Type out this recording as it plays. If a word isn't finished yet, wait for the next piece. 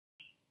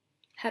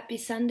Happy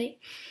Sunday.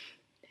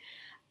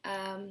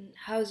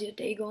 How's your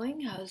day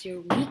going? How's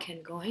your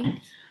weekend going?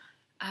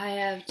 I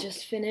have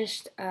just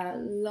finished a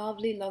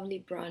lovely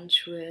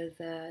brunch with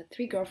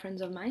three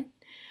girlfriends of mine.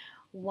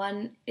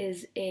 One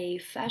is a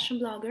fashion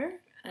blogger,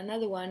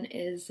 another one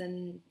is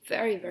a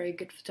very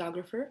good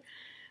photographer.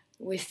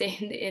 We stay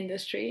in the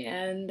industry,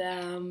 and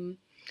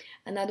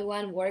another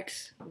one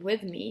works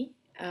with me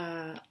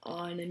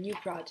on a new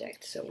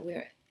project. So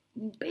we're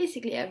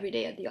basically every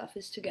day at the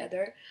office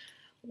together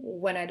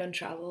when I don't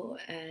travel,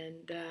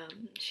 and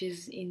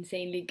she's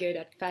insanely good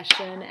at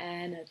fashion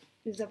and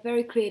is a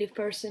very creative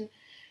person.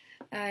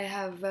 I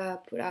have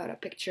put out a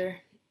picture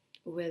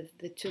with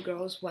the two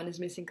girls. One is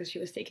missing because she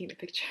was taking the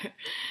picture,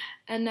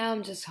 and now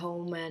I'm just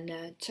home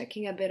and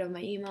checking a bit of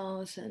my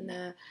emails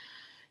and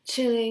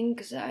chilling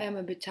because I am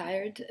a bit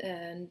tired.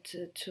 And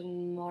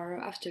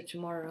after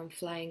tomorrow, I'm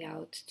flying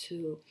out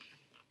to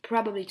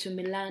probably to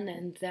Milan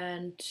and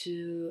then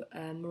to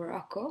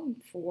Morocco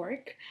for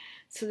work.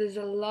 So there's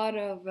a lot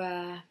of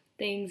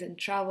things and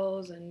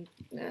travels and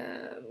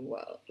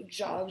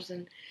jobs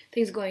and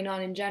things going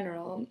on in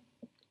general.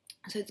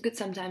 So it's good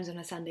sometimes on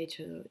a Sunday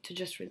to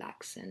just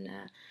relax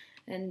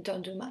and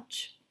don't do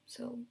much.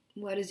 So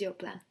what is your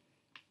plan?